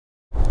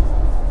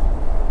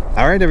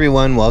All right,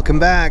 everyone, welcome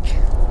back.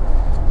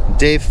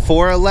 Day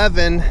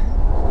 411.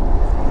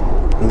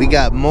 We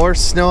got more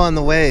snow on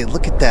the way.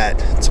 Look at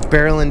that. It's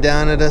barreling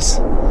down at us.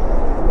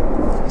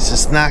 It's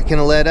just not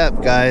gonna let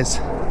up, guys.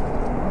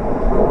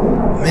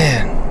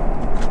 Man.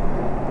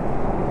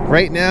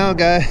 Right now,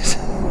 guys,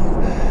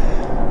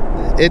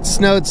 it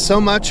snowed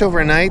so much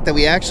overnight that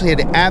we actually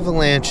had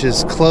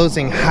avalanches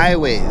closing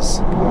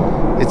highways.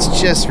 It's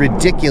just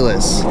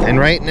ridiculous. And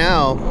right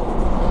now,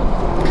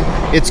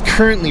 it's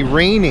currently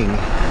raining.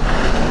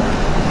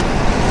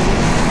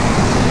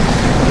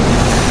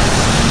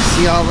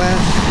 See all that?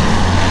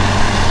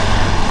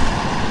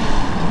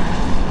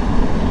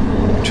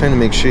 I'm trying to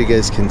make sure you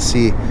guys can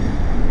see.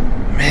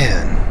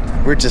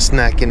 Man, we're just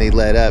not gonna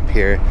let up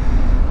here.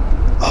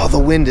 Oh, the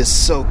wind is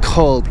so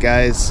cold,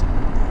 guys.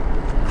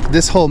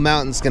 This whole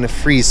mountain's gonna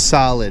freeze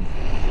solid.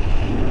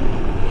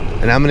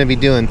 And I'm gonna be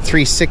doing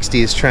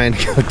 360s trying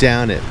to go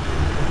down it.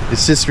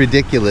 It's just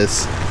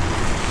ridiculous.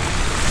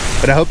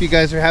 But I hope you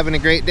guys are having a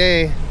great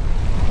day.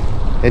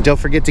 And don't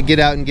forget to get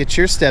out and get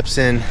your steps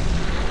in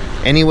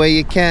any way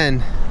you can.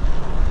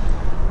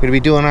 We're gonna be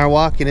doing our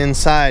walking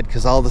inside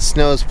because all the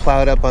snow is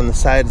plowed up on the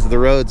sides of the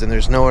roads and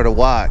there's nowhere to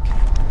walk.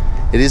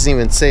 It isn't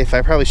even safe.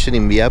 I probably shouldn't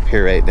even be up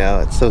here right now.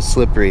 It's so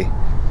slippery.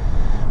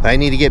 But I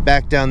need to get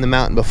back down the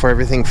mountain before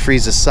everything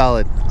freezes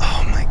solid.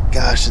 Oh my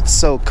gosh, it's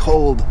so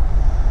cold.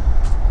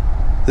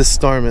 This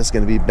storm is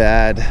gonna be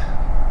bad.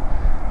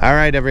 All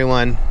right,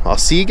 everyone. I'll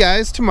see you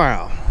guys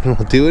tomorrow. We'll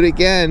do it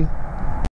again.